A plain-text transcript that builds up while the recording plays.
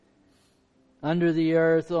under the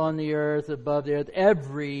earth, on the earth, above the earth.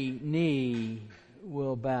 Every knee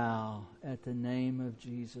will bow at the name of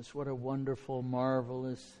Jesus. What a wonderful,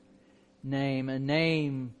 marvelous name. A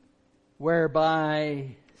name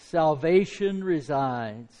whereby salvation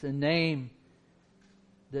resides. A name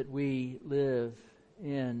that we live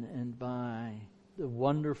in and by. The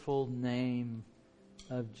wonderful name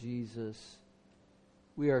of Jesus.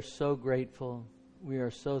 We are so grateful. We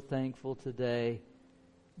are so thankful today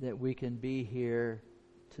that we can be here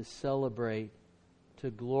to celebrate, to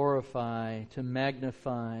glorify, to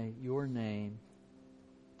magnify your name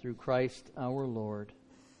through Christ our Lord.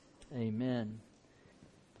 Amen.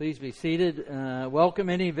 Please be seated. Welcome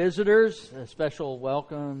any visitors. A special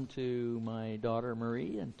welcome to my daughter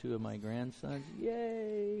Marie and two of my grandsons.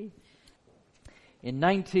 Yay! In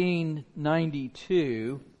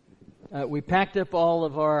 1992, we packed up all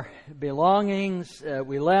of our belongings.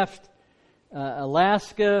 We left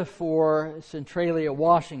Alaska for Centralia,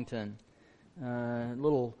 Washington. A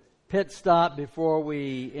little pit stop before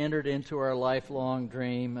we entered into our lifelong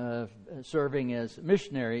dream of serving as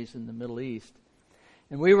missionaries in the Middle East.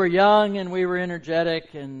 And we were young and we were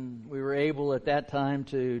energetic, and we were able at that time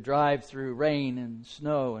to drive through rain and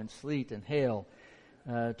snow and sleet and hail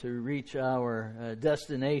to reach our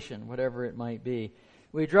destination, whatever it might be.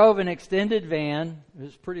 We drove an extended van. It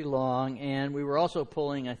was pretty long, and we were also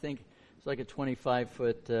pulling, I think, it's like a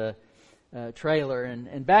 25-foot trailer.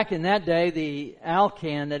 And back in that day, the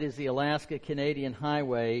Alcan, that is the Alaska-Canadian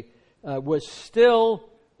Highway, was still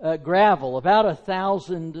gravel, about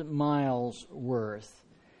 1,000 miles worth.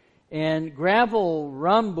 And gravel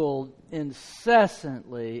rumbled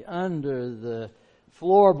incessantly under the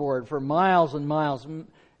floorboard for miles and miles.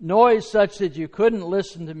 Noise such that you couldn't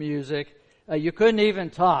listen to music. You couldn't even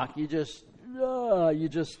talk. You just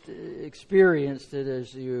experienced it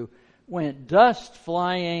as you went. Dust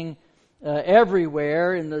flying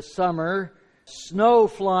everywhere in the summer, snow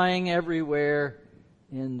flying everywhere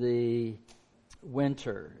in the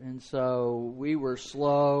winter. And so we were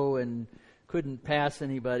slow and couldn't pass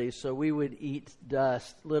anybody, so we would eat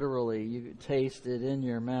dust, literally. You could taste it in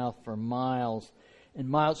your mouth for miles and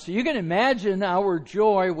miles. So you can imagine our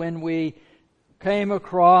joy when we came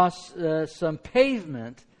across some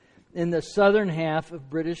pavement in the southern half of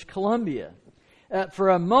British Columbia. For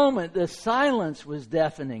a moment, the silence was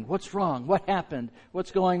deafening. What's wrong? What happened?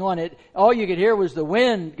 What's going on? All you could hear was the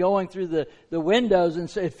wind going through the windows, and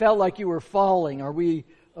so it felt like you were falling. Are we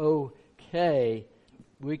okay?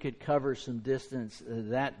 We could cover some distance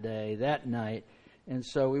that day, that night. And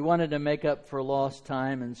so we wanted to make up for lost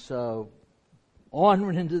time, and so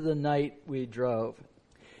onward into the night we drove.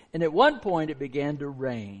 And at one point it began to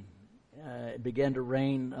rain. It began to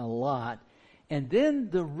rain a lot. And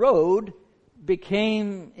then the road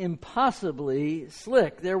became impossibly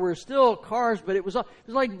slick. There were still cars, but it was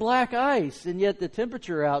like black ice, and yet the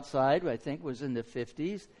temperature outside, I think, was in the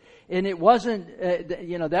 50s. And it wasn't,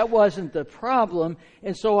 that wasn't the problem.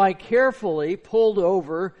 And so I carefully pulled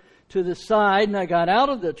over to the side, and I got out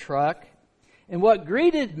of the truck. And what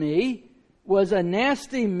greeted me was a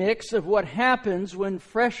nasty mix of what happens when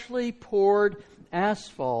freshly poured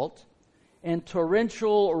asphalt and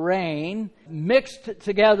torrential rain mixed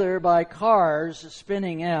together by cars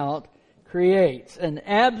spinning out creates an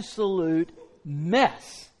absolute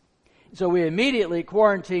mess. So we immediately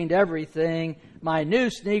quarantined everything. My new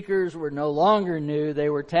sneakers were no longer new. They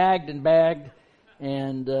were tagged and bagged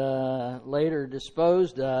and later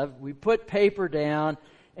disposed of. We put paper down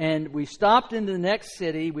and we stopped into the next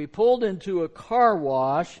city. We pulled into a car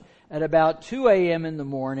wash at about 2 a.m. in the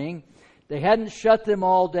morning. They hadn't shut them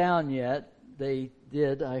all down yet. They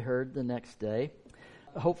did, I heard, the next day.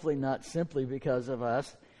 Hopefully not simply because of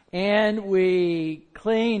us. And we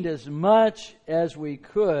cleaned as much as we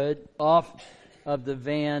could off of the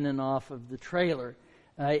van and off of the trailer.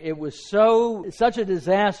 It was such a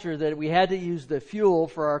disaster that we had to use the fuel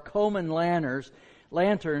for our Coleman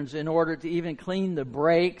lanterns in order to even clean the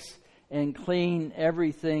brakes and clean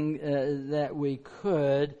everything that we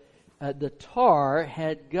could. The tar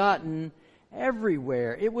had gotten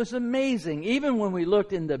everywhere. It was amazing. Even when we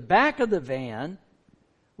looked in the back of the van,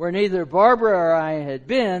 where neither Barbara or I had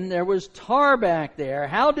been, there was tar back there.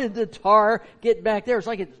 How did the tar get back there? It's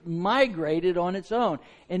like it migrated on its own.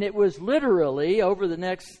 And it was literally, over the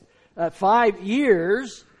next 5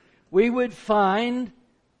 years, we would find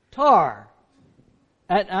tar.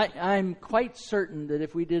 I'm quite certain that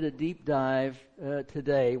if we did a deep dive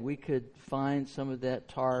today, we could find some of that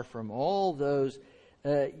tar from all those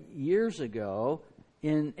years ago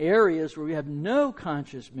in areas where we have no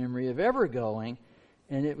conscious memory of ever going,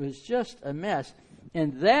 and it was just a mess.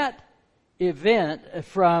 And that event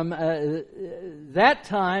from that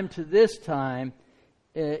time to this time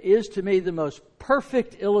is to me the most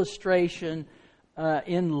perfect illustration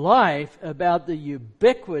in life about the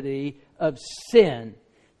ubiquity of sin,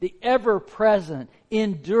 the ever-present,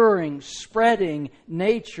 enduring, spreading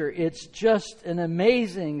nature. It's just an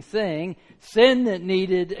amazing thing. Sin that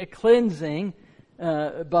needed a cleansing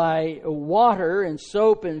by water and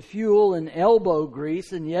soap and fuel and elbow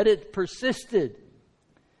grease, and yet it persisted.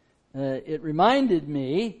 It reminded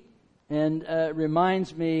me, and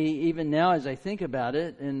reminds me even now as I think about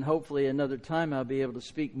it, and hopefully another time I'll be able to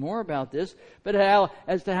speak more about this, but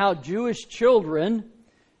as to how Jewish children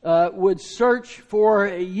would search for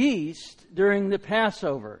yeast during the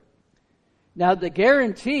Passover. Now the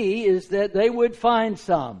guarantee is that they would find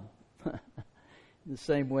some, the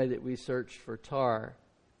same way that we searched for tar.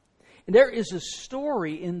 And there is a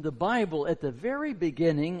story in the Bible at the very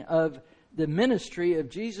beginning of the ministry of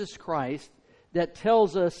Jesus Christ that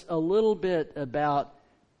tells us a little bit about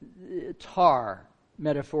tar,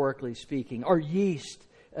 metaphorically speaking, or yeast,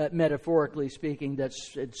 metaphorically speaking, that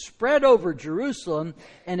had spread over Jerusalem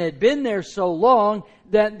and had been there so long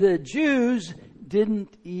that the Jews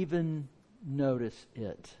didn't even notice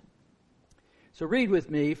it. So read with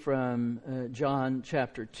me from John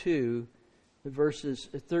chapter 2, verses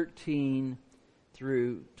 13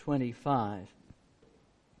 through 25.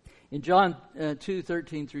 In John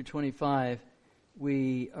 2:13 through 25,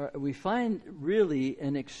 we find really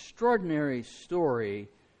an extraordinary story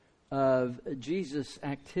of Jesus'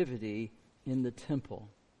 activity in the temple.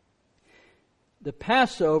 The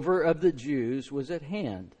Passover of the Jews was at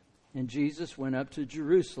hand, and Jesus went up to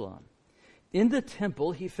Jerusalem. In the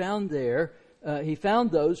temple, he found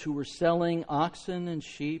those who were selling oxen and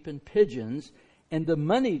sheep and pigeons, and the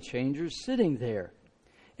money changers sitting there.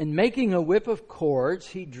 And making a whip of cords,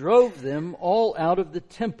 he drove them all out of the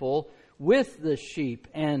temple with the sheep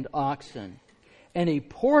and oxen. And he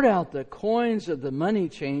poured out the coins of the money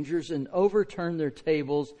changers and overturned their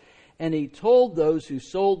tables. And he told those who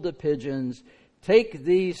sold the pigeons, "Take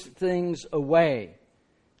these things away.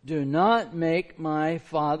 Do not make my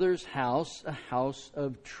Father's house a house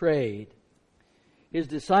of trade." His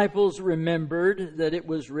disciples remembered that it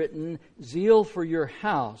was written, "Zeal for your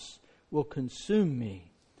house will consume me."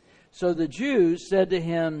 So the Jews said to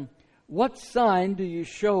him, "What sign do you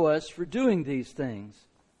show us for doing these things?"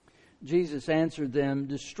 Jesus answered them,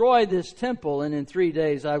 "Destroy this temple, and in 3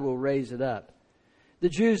 days I will raise it up." The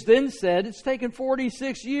Jews then said, "It's taken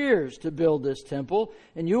 46 years to build this temple,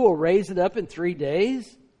 and you will raise it up in 3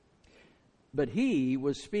 days?" But he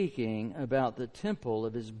was speaking about the temple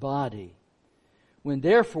of his body. When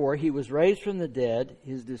therefore he was raised from the dead,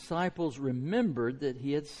 his disciples remembered that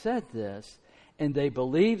he had said this, and they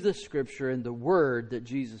believed the Scripture and the word that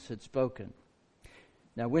Jesus had spoken.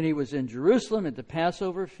 Now when he was in Jerusalem at the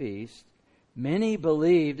Passover feast, many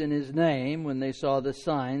believed in his name when they saw the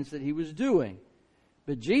signs that he was doing.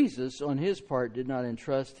 But Jesus, on his part, did not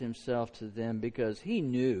entrust himself to them, because he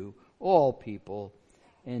knew all people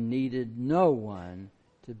and needed no one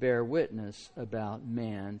to bear witness about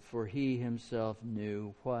man, for he himself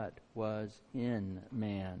knew what was in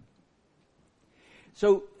man.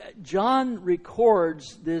 So John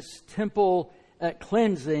records this temple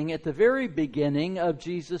cleansing at the very beginning of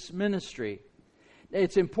Jesus' ministry.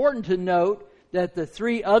 It's important to note that the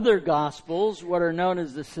 3 other Gospels, what are known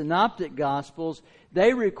as the Synoptic Gospels,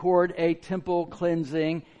 they record a temple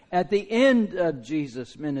cleansing at the end of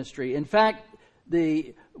Jesus' ministry. In fact,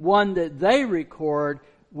 the one that they record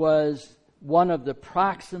was one of the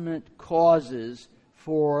proximate causes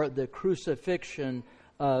for the crucifixion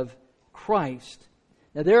of Christ.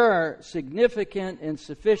 Now, there are significant and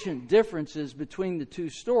sufficient differences between the 2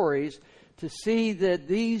 stories to see that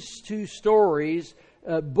these 2 stories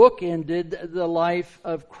bookended the life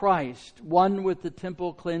of Christ. One with the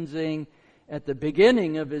temple cleansing at the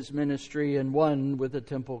beginning of his ministry, and one with the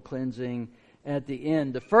temple cleansing at the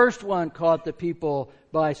end. The first one caught the people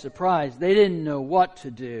by surprise. They didn't know what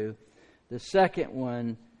to do. The second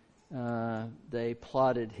one, they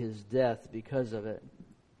plotted his death because of it.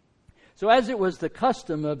 So as it was the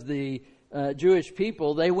custom of the Jewish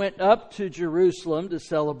people, they went up to Jerusalem to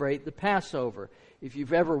celebrate the Passover. If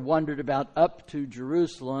you've ever wondered about up to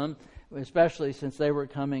Jerusalem, especially since they were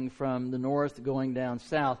coming from the north going down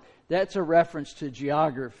south, that's a reference to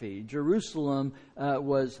geography. Jerusalem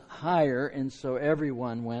was higher, and so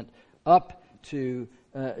everyone went up to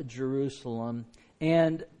Jerusalem.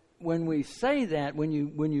 And when we say that, when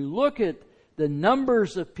you look at the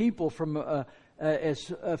numbers of people from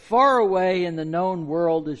as far away in the known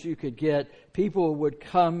world as you could get, people would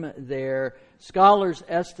come there. Scholars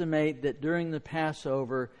estimate that during the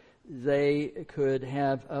Passover, they could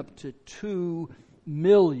have up to 2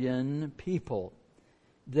 million people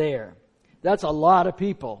there. That's a lot of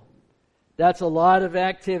people. That's a lot of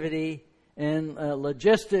activity, and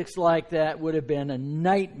logistics like that would have been a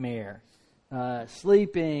nightmare.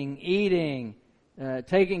 Sleeping, eating,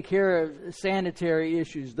 taking care of sanitary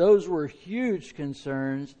issues, those were huge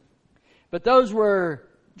concerns. But those were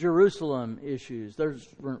Jerusalem issues. Those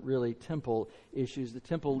weren't really temple issues. The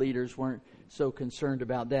temple leaders weren't so concerned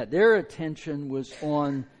about that. Their attention was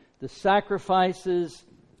on the sacrifices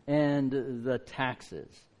and the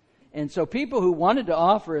taxes. And so people who wanted to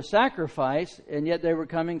offer a sacrifice, and yet they were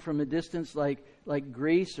coming from a distance like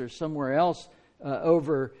Greece or somewhere else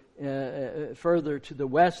over further to the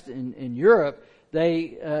west in Europe,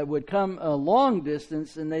 they would come a long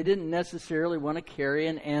distance, and they didn't necessarily want to carry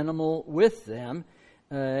an animal with them.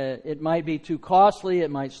 It might be too costly,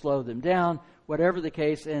 it might slow them down, whatever the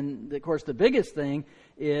case. And of course the biggest thing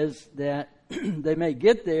is that they may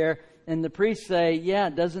get there and the priests say, yeah,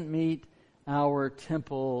 it doesn't meet our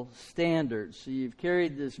temple standards. So you've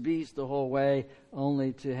carried this beast the whole way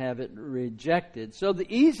only to have it rejected. So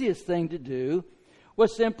the easiest thing to do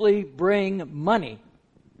was simply bring money.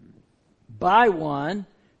 Buy one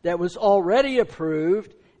that was already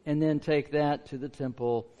approved and then take that to the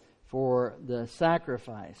temple for the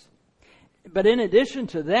sacrifice. But in addition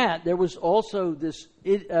to that, there was also this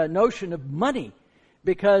notion of money.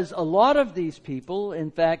 Because a lot of these people, in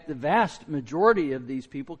fact, the vast majority of these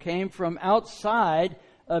people came from outside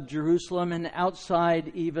of Jerusalem and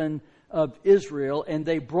outside even of Israel, and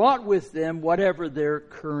they brought with them whatever their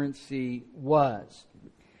currency was.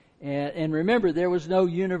 And remember, there was no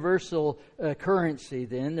universal currency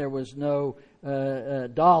then. There was no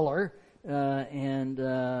dollar,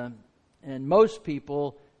 and most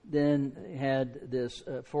people then had this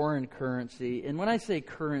foreign currency. And when I say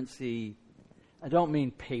currency, I don't mean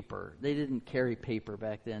paper. They didn't carry paper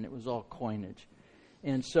back then. It was all coinage.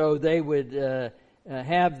 And so they would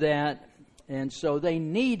have that. And so they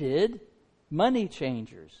needed money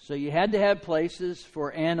changers. So you had to have places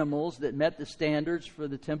for animals that met the standards for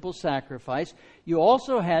the temple sacrifice. You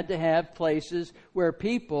also had to have places where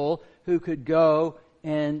people who could go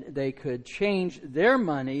and they could change their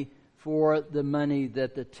money for the money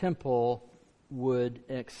that the temple would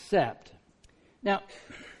accept. Now,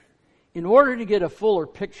 in order to get a fuller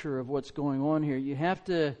picture of what's going on here, you have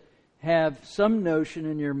to have some notion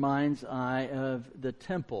in your mind's eye of the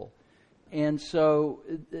temple. And so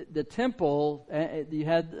the temple, you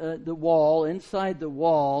had the wall. Inside the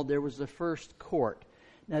wall, there was the first court.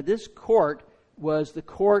 Now, this court was the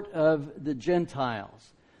court of the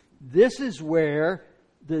Gentiles. This is where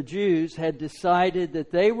the Jews had decided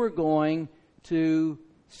that they were going to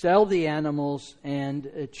sell the animals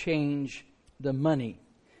and change the money.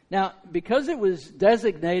 Now, because it was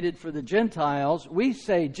designated for the Gentiles, we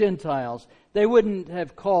say Gentiles. They wouldn't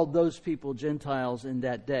have called those people Gentiles in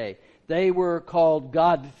that day. They were called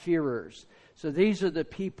God-fearers. So these are the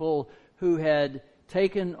people who had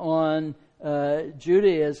taken on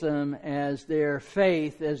Judaism as their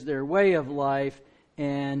faith, as their way of life,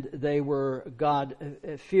 and they were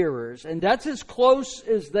God-fearers. And that's as close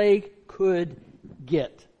as they could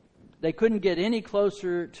get. They couldn't get any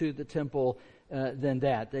closer to the temple than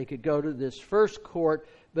that. They could go to this first court,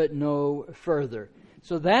 but no further.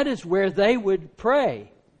 So that is where they would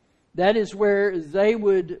pray. That is where they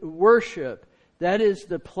would worship. That is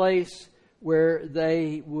the place where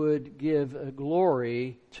they would give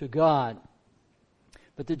glory to God.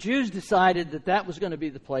 But the Jews decided that that was going to be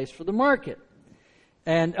the place for the market.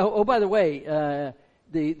 And, by the way,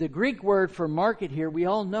 the Greek word for market here, we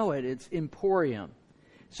all know it. It's emporium.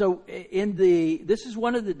 So this is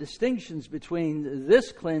one of the distinctions between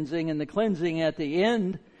this cleansing and the cleansing at the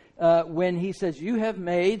end when he says, you have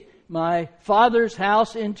made my Father's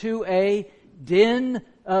house into a den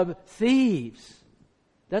of thieves.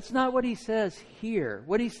 That's not what he says here.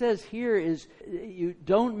 What he says here is you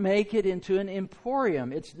don't make it into an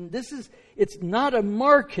emporium. It's not a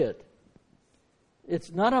market.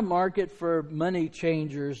 It's not a market for money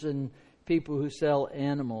changers and people who sell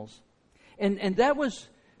animals. And that was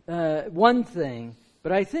one thing.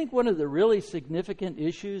 But I think one of the really significant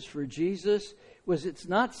issues for Jesus was it's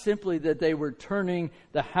not simply that they were turning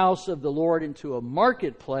the house of the Lord into a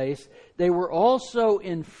marketplace. They were also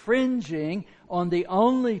infringing on the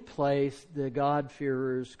only place the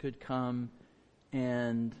God-fearers could come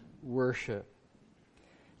and worship.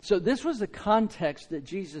 So this was the context that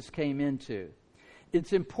Jesus came into.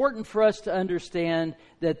 It's important for us to understand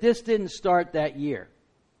that this didn't start that year.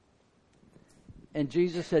 And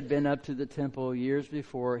Jesus had been up to the temple years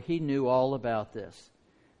before. He knew all about this.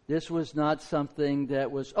 This was not something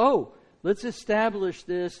that was, let's establish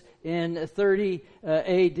this in 30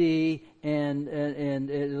 AD and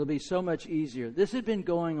it'll be so much easier. This had been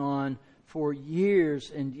going on for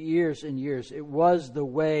years and years and years. It was the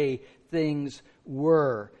way things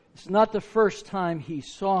were. It's not the first time he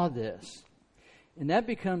saw this. And that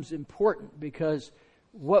becomes important because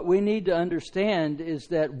what we need to understand is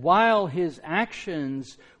that while his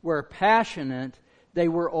actions were passionate, they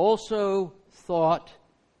were also thought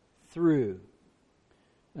through.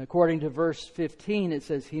 According to verse 15, it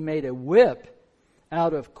says, he made a whip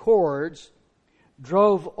out of cords,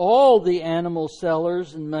 drove all the animal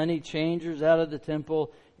sellers and money changers out of the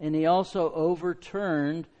temple, and he also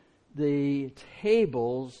overturned the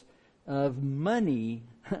tables of money,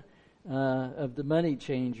 of the money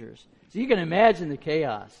changers. So you can imagine the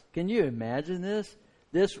chaos. Can you imagine this?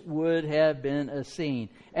 This would have been a scene.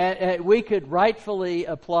 We could rightfully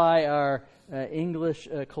apply our English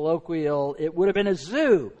colloquial, it would have been a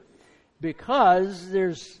zoo, because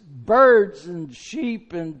there's birds and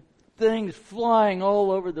sheep and things flying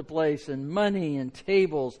all over the place, and money and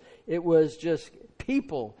tables. It was just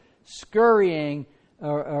people scurrying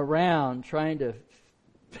around trying to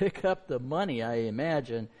pick up the money, I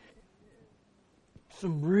imagine.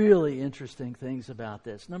 Some really interesting things about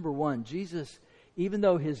this. Number one, Jesus, even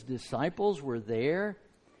though his disciples were there,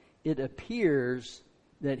 it appears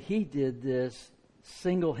that he did this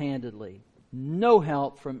single-handedly. No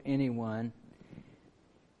help from anyone.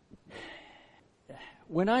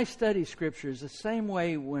 When I study scriptures, the same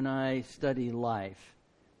way when I study life,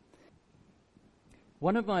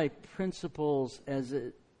 one of my principles as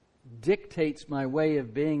it dictates my way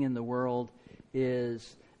of being in the world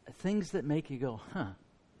is things that make you go, huh.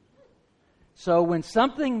 So when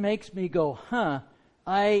something makes me go, huh,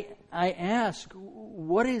 I ask,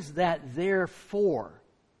 what is that there for?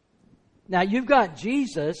 Now, you've got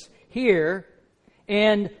Jesus here,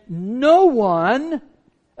 and no one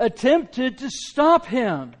attempted to stop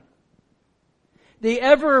him. The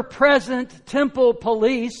ever-present temple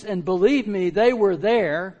police, and believe me, they were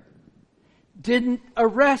there, didn't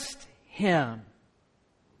arrest him.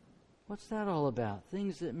 What's that all about?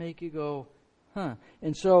 Things that make you go, huh.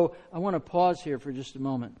 And so I want to pause here for just a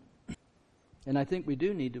moment. And I think we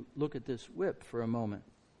do need to look at this whip for a moment.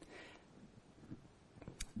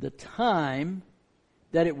 The time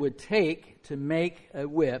that it would take to make a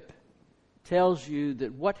whip tells you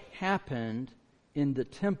that what happened in the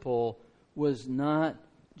temple was not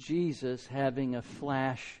Jesus having a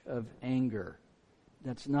flash of anger.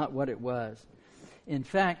 That's not what it was. In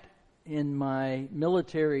fact, in my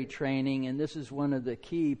military training, and this is one of the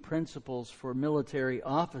key principles for military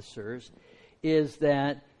officers, is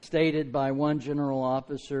that stated by one general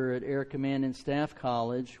officer at Air Command and Staff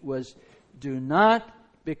College was, do not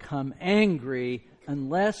become angry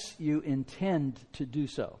unless you intend to do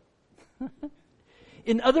so.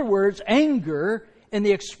 In other words, anger and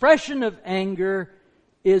the expression of anger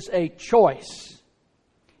is a choice.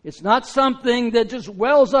 It's not something that just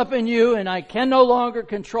wells up in you and I can no longer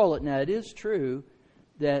control it. Now, it is true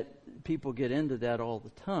that people get into that all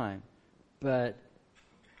the time, but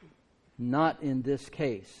not in this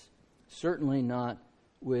case. Certainly not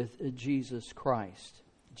with Jesus Christ.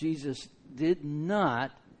 Jesus did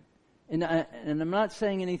not, and I'm not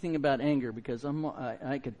saying anything about anger because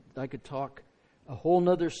I could talk a whole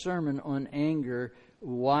nother sermon on anger,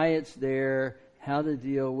 why it's there, how to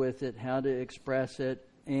deal with it, how to express it,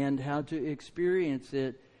 and how to experience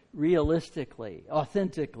it realistically,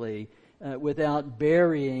 authentically, without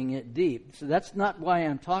burying it deep. So that's not why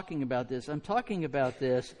I'm talking about this. I'm talking about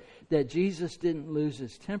this, that Jesus didn't lose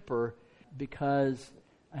his temper, because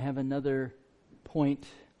I have another point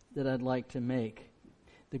that I'd like to make.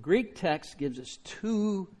 The Greek text gives us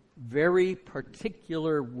two very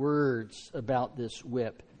particular words about this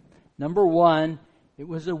whip. Number one, it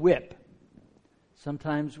was a whip.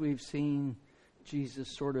 Sometimes we've seen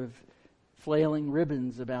Jesus sort of flailing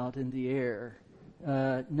ribbons about in the air.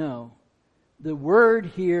 No. The word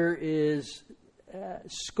here is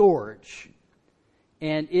scourge.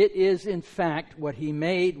 And it is, in fact, what he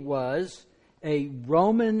made was a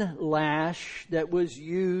Roman lash that was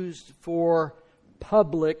used for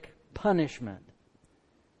public punishment.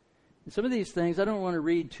 And some of these things I don't want to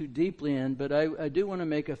read too deeply in, but I do want to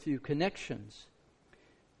make a few connections.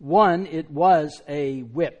 One, it was a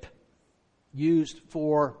whip used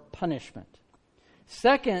for punishment.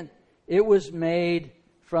 Second, it was made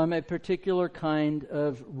from a particular kind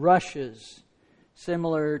of rushes,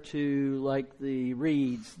 similar to like the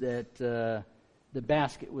reeds that the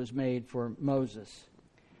basket was made for Moses.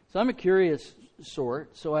 So I'm a curious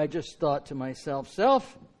sort, so I just thought to myself,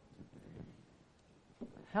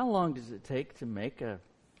 how long does it take to make a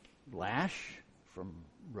lash from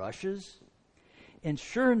rushes? And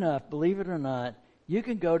sure enough, believe it or not, you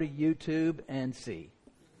can go to YouTube and see.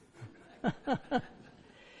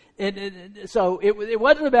 So it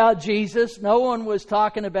wasn't about Jesus. No one was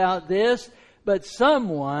talking about this, but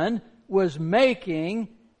someone was making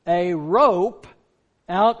a rope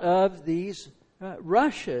out of these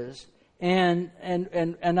rushes, and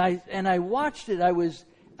I watched it. I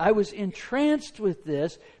was entranced with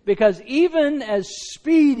this, because even as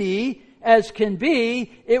speedy as can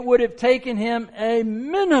be, it would have taken him a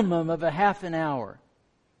minimum of a half an hour,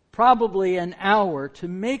 probably an hour, to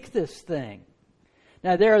make this thing.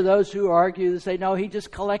 Now, there are those who argue and say, no, he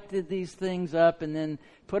just collected these things up and then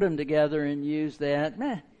put them together and used that.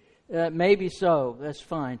 Maybe so, that's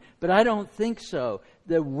fine. But I don't think so.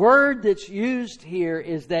 The word that's used here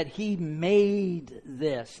is that he made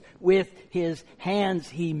this. With his hands,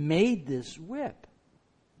 he made this whip.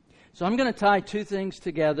 So I'm going to tie two things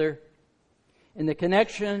together. And the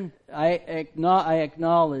connection, I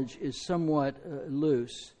acknowledge, is somewhat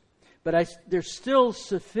loose. But there's still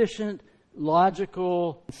sufficient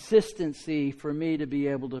logical consistency for me to be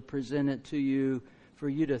able to present it to you, for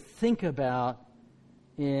you to think about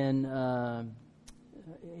in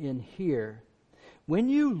here. When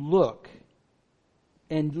you look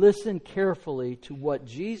and listen carefully to what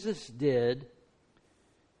Jesus did,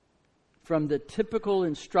 from the typical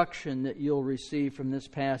instruction that you'll receive from this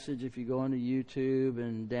passage if you go onto YouTube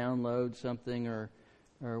and download something or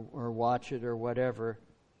watch it or whatever,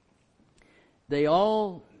 they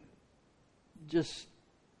all just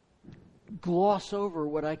gloss over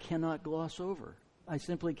what I cannot gloss over. I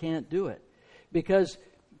simply can't do it. Because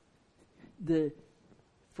the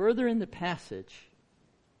further in the passage,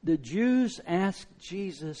 the Jews asked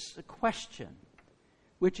Jesus a question,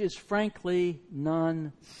 which is frankly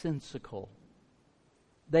nonsensical.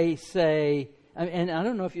 They say, and I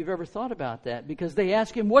don't know if you've ever thought about that, because they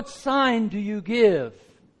ask him, what sign do you give?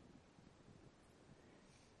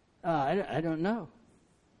 I don't know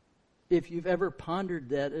if you've ever pondered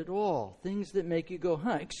that at all. Things that make you go,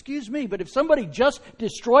 excuse me, but if somebody just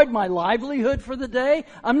destroyed my livelihood for the day,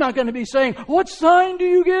 I'm not going to be saying, what sign do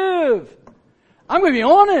you give? I'm going to be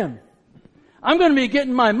on him. I'm going to be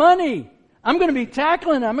getting my money. I'm going to be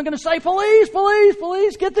tackling him. I'm going to say, police, police,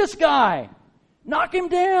 police, get this guy. Knock him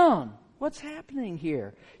down. What's happening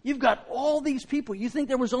here? You've got all these people. You think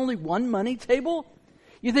there was only one money table?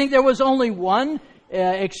 You think there was only one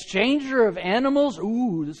exchanger of animals?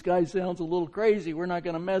 Ooh, this guy sounds a little crazy. We're not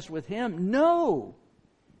going to mess with him. No.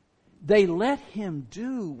 They let him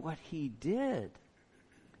do what he did.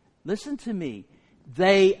 Listen to me.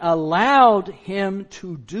 They allowed him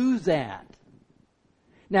to do that.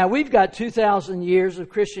 Now, we've got 2,000 years of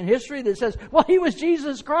Christian history that says, well, he was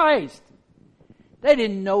Jesus Christ. They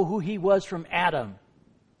didn't know who he was from Adam.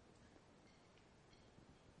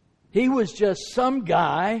 He was just some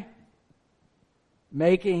guy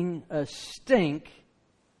making a stink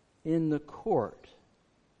in the court.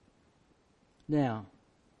 Now,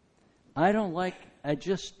 I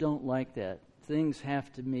just don't like that. Things have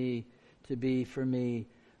to be, for me,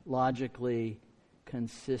 logically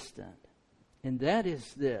consistent. And that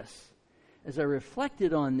is this. As I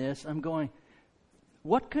reflected on this, I'm going,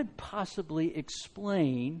 what could possibly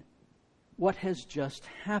explain what has just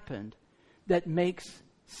happened that makes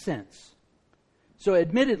sense? So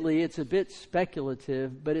admittedly, it's a bit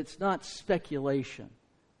speculative, but it's not speculation.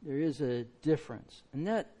 There is a difference. And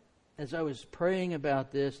that, as I was praying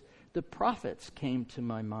about this, the prophets came to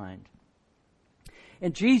my mind.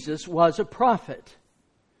 And Jesus was a prophet.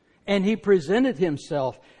 And he presented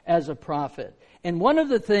himself as a prophet. And one of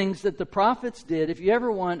the things that the prophets did, if you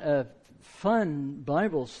ever want a fun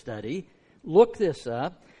Bible study, look this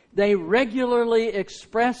up. They regularly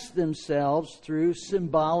expressed themselves through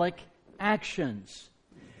symbolic actions.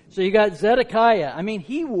 So you got Zedekiah. I mean,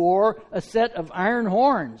 he wore a set of iron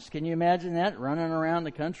horns. Can you imagine that? Running around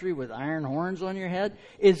the country with iron horns on your head.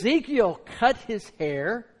 Ezekiel cut his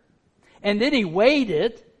hair, and then he weighed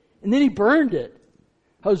it, and then he burned it.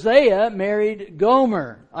 Hosea married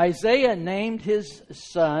Gomer. Isaiah named his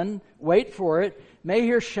son, wait for it,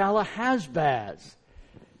 Maher-shalal-Hash-baz.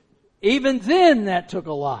 Even then, that took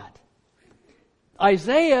a lot.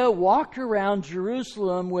 Isaiah walked around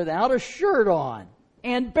Jerusalem without a shirt on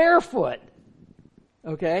and barefoot.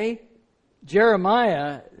 Okay?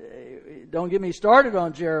 Jeremiah, don't get me started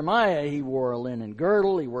on Jeremiah. He wore a linen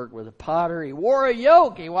girdle. He worked with a potter. He wore a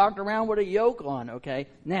yoke. He walked around with a yoke on. Okay?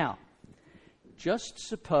 Now, just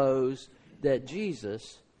suppose that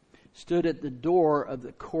Jesus stood at the door of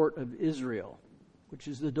the court of Israel, which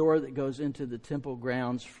is the door that goes into the temple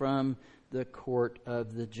grounds from the court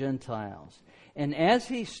of the Gentiles. And as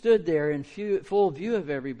he stood there in full view of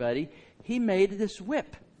everybody, he made this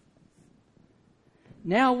whip.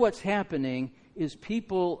 Now what's happening is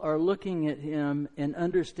people are looking at him and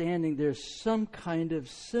understanding there's some kind of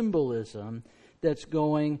symbolism that's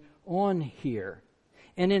going on here.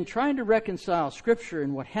 And in trying to reconcile Scripture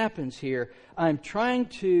and what happens here, I'm trying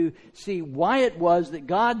to see why it was that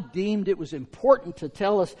God deemed it was important to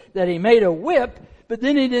tell us that He made a whip, but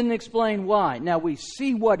then He didn't explain why. Now we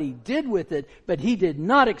see what He did with it, but He did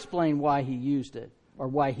not explain why He used it or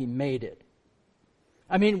why He made it.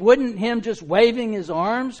 I mean, wouldn't Him just waving His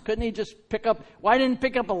arms, couldn't He just why didn't He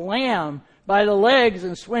pick up a lamb by the legs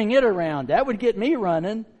and swing it around? That would get me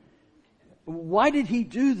running. Why did He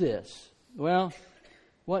do this? Well,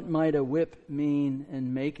 what might a whip mean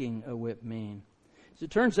and making a whip mean? As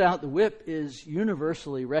it turns out, the whip is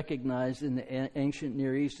universally recognized in the ancient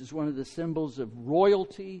Near East as one of the symbols of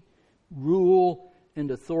royalty, rule,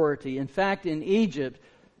 and authority. In fact, in Egypt,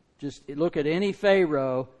 just look at any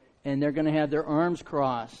pharaoh, and they're going to have their arms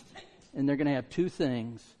crossed, and they're going to have two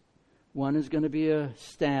things. One is going to be a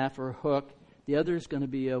staff or a hook. The other is going to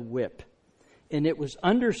be a whip. And it was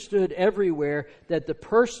understood everywhere that the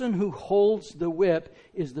person who holds the whip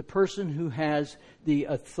is the person who has the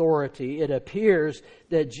authority. It appears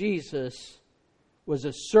that Jesus was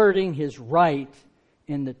asserting His right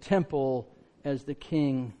in the temple as the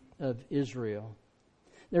King of Israel.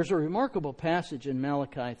 There's a remarkable passage in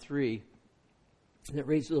Malachi 3 that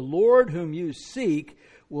reads, "The Lord whom you seek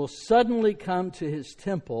will suddenly come to His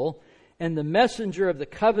temple, and the messenger of the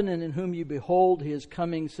covenant in whom you behold His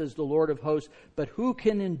coming, says the Lord of hosts. But who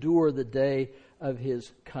can endure the day of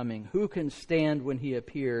His coming? Who can stand when He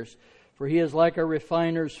appears? For He is like a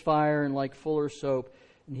refiner's fire and like fuller's soap,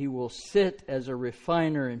 and He will sit as a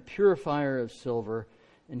refiner and purifier of silver,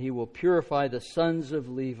 and He will purify the sons of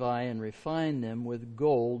Levi and refine them with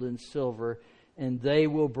gold and silver, and they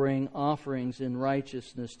will bring offerings in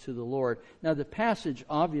righteousness to the Lord." Now the passage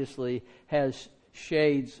obviously has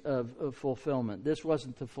shades of fulfillment. This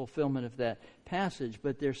wasn't the fulfillment of that passage,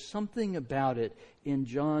 but there's something about it in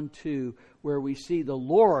John 2 where we see the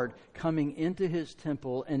Lord coming into His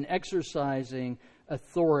temple and exercising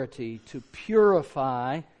authority to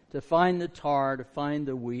purify, to find the tar, to find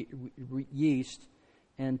the yeast,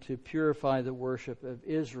 and to purify the worship of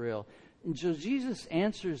Israel. And so Jesus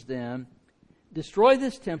answers them, "Destroy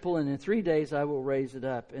this temple, and in 3 days I will raise it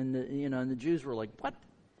up." And the Jews were like, "What?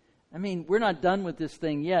 I mean, we're not done with this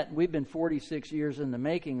thing yet. We've been 46 years in the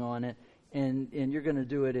making on it, and you're going to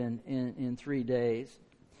do it in 3 days."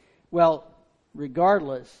 Well,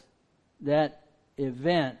 regardless, that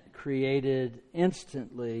event created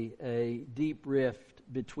instantly a deep rift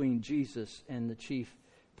between Jesus and the chief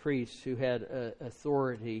priests who had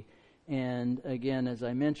authority. And again, as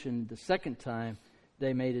I mentioned, the second time,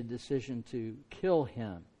 they made a decision to kill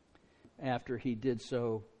Him after He did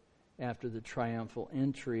so after the triumphal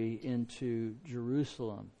entry into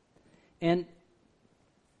Jerusalem. And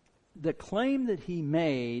the claim that He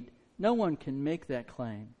made, no one can make that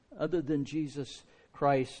claim other than Jesus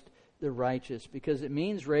Christ the righteous, because it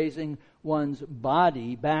means raising one's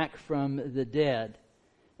body back from the dead.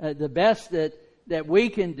 The best that we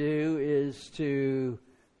can do is to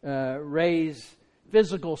raise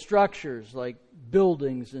physical structures like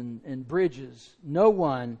buildings and bridges. No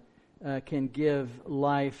one can give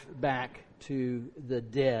life back to the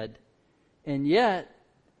dead. And yet,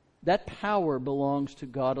 that power belongs to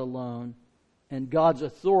God alone, and God's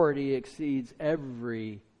authority exceeds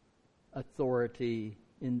every authority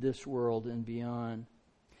in this world and beyond.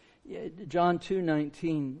 John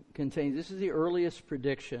 2:19 contains, this is the earliest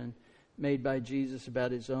prediction made by Jesus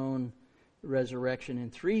about His own resurrection. "In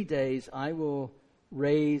 3 days I will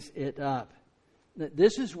raise it up."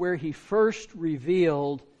 This is where He first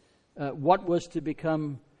revealed what was to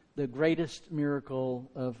become the greatest miracle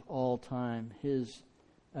of all time, His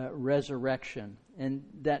resurrection. And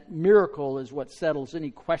that miracle is what settles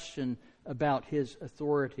any question about His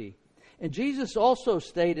authority. And Jesus also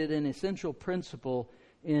stated an essential principle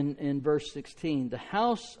in verse 16. The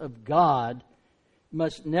house of God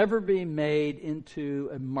must never be made into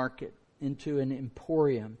a market, into an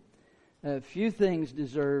emporium. Few things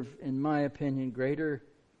deserve, in my opinion, greater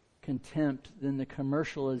contempt than the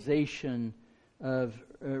commercialization of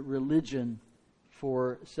religion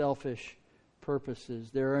for selfish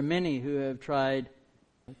purposes. There are many who have tried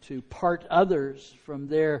to part others from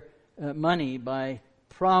their money by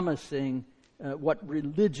promising what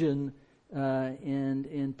religion and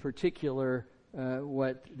in particular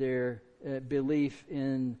what their belief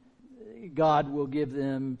in God will give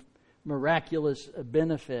them miraculous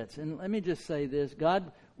benefits. And let me just say this,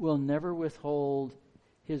 God will never withhold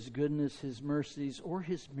His goodness, His mercies, or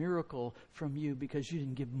His miracle from you because you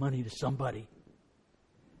didn't give money to somebody.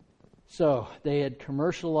 So they had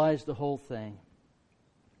commercialized the whole thing.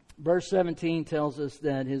 Verse 17 tells us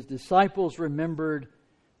that His disciples remembered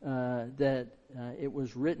that it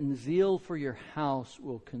was written, "Zeal for your house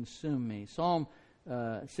will consume me." Psalm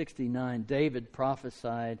 69, David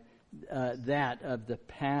prophesied that of the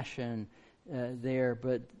passion there,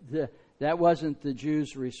 but that wasn't the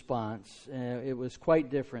Jews' response. It was quite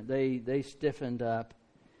different. They stiffened up.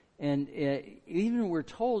 And even we're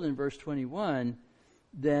told in verse 21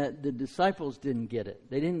 that the disciples didn't get it.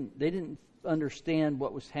 They didn't understand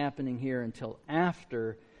what was happening here until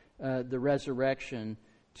after the resurrection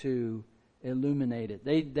to illuminate it.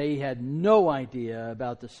 They had no idea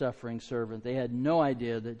about the suffering servant. They had no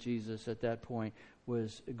idea that Jesus at that point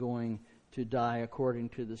was going to die according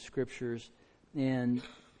to the Scriptures. And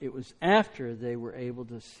it was after they were able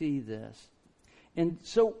to see this. And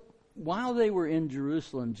so while they were in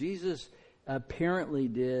Jerusalem, Jesus apparently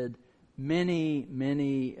did many,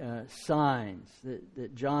 many signs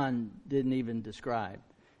that John didn't even describe.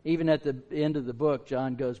 Even at the end of the book,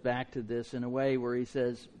 John goes back to this in a way where he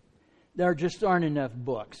says, there just aren't enough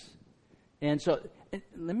books. And so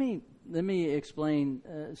let me explain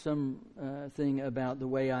something about the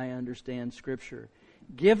way I understand Scripture.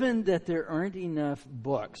 Given that there aren't enough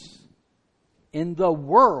books in the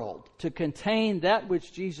world to contain that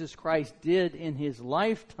which Jesus Christ did in His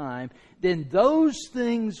lifetime, then those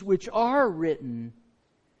things which are written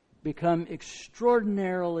become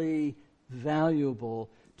extraordinarily valuable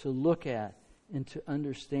to look at and to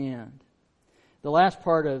understand. The last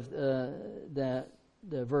part of the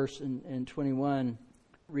verse in 21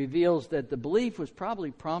 reveals that the belief was probably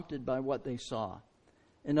prompted by what they saw.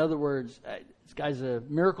 In other words, this guy's a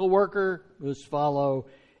miracle worker, let's follow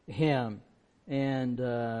him. And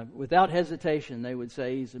without hesitation, they would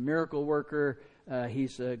say he's a miracle worker,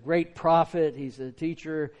 he's a great prophet, he's a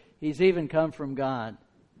teacher, he's even come from God.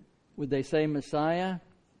 Would they say Messiah?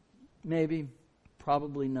 Maybe.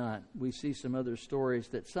 Probably not. We see some other stories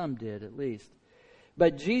that some did, at least.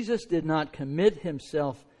 But Jesus did not commit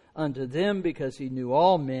Himself unto them because He knew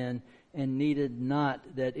all men and needed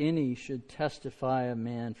not that any should testify of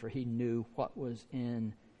man, for He knew what was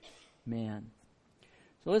in man.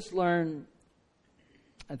 So let's learn,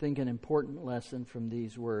 I think, an important lesson from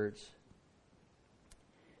these words.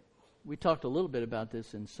 We talked a little bit about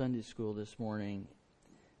this in Sunday school this morning.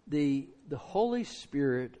 The Holy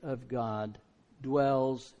Spirit of God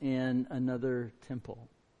dwells in another temple.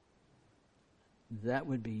 That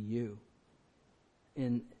would be you.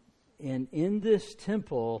 And in this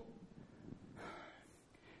temple,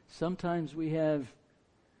 sometimes we have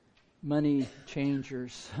money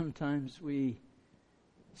changers. Sometimes we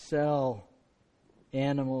sell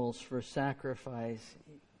animals for sacrifice.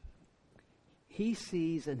 He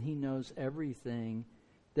sees and He knows everything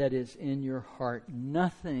that is in your heart.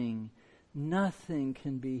 Nothing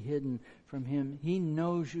can be hidden from Him. He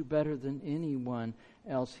knows you better than anyone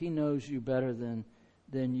else. He knows you better than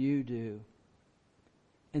you do.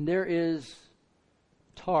 And there is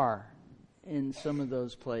tar in some of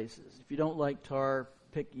those places. If you don't like tar,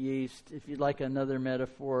 pick yeast. If you'd like another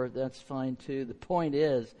metaphor, that's fine too. The point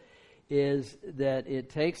is that it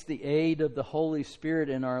takes the aid of the Holy Spirit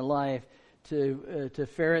in our life to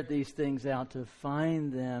ferret these things out, to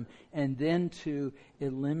find them, and then to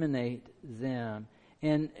eliminate them.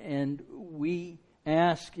 And we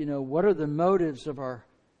ask, what are the motives of our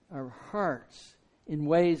hearts in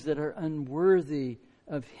ways that are unworthy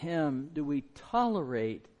of Him? Do we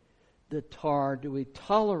tolerate the tar? Do we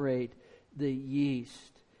tolerate the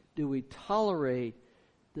yeast? Do we tolerate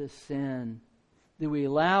the sin? Do we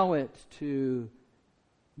allow it to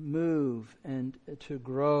move and to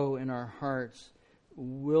grow in our hearts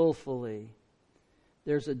willfully?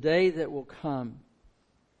 There's a day that will come.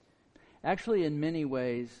 Actually, in many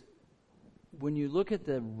ways, when you look at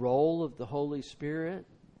the role of the Holy Spirit,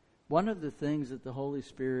 one of the things that the Holy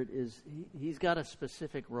Spirit is, He's got a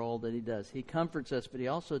specific role that He does. He comforts us, but He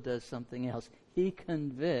also does something else. He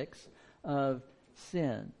convicts of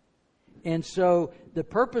sin. And so the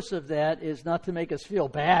purpose of that is not to make us feel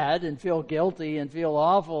bad and feel guilty and feel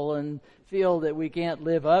awful and feel that we can't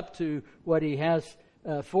live up to what He has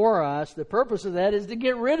for us. The purpose of that is to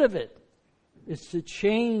get rid of it. It's to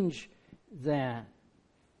change that.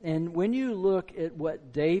 And when you look at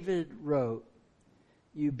what David wrote,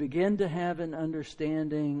 you begin to have an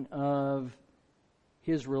understanding of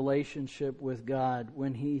his relationship with God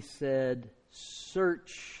when he said,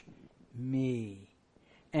 "Search me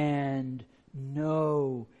and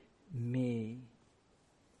know me."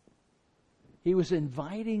 He was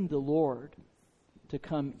inviting the Lord to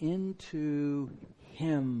come into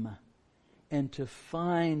him and to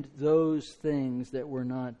find those things that were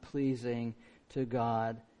not pleasing to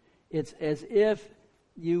God. It's as if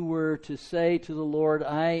you were to say to the Lord,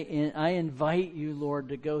 I invite you, Lord,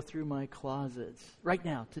 to go through my closets right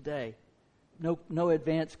now, today. No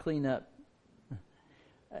advanced cleanup.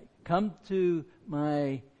 Come through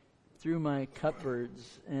my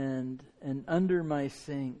cupboards and under my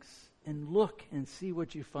sinks and look and see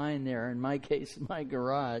what you find there. In my case, my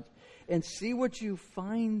garage. And see what you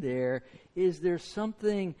find there. Is there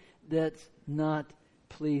something that's not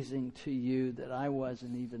pleasing to you that I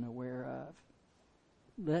wasn't even aware of?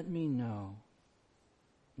 Let me know.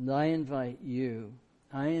 And I invite you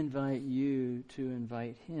to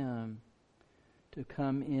invite him to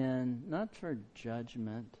come in, not for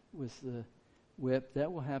judgment with the whip.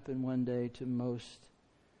 That will happen one day to most,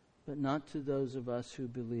 but not to those of us who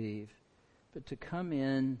believe, but to come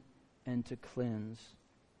in and to cleanse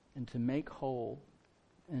and to make whole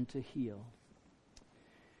and to heal.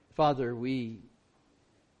 Father, we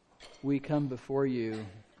come before you,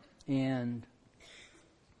 and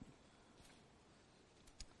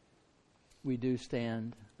we do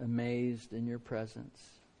stand amazed in your presence.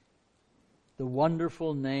 The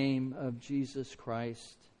wonderful name of Jesus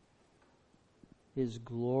Christ, his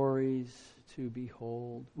glories to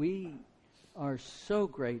behold. We are so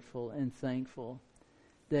grateful and thankful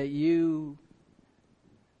that you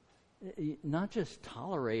not just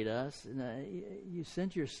tolerate us, you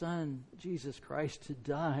sent your Son, Jesus Christ, to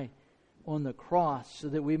die on the cross so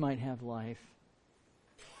that we might have life.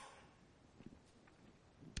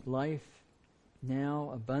 Life now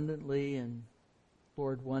abundantly, and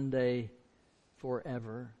Lord, one day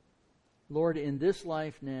forever. Lord, in this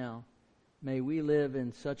life now, may we live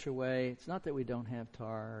in such a way, it's not that we don't have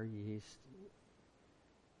tar or yeast,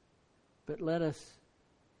 but let us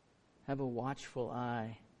have a watchful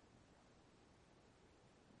eye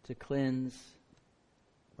to cleanse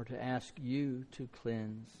or to ask you to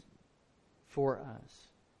cleanse for us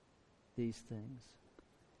these things.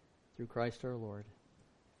 Through Christ our Lord.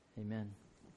 Amen.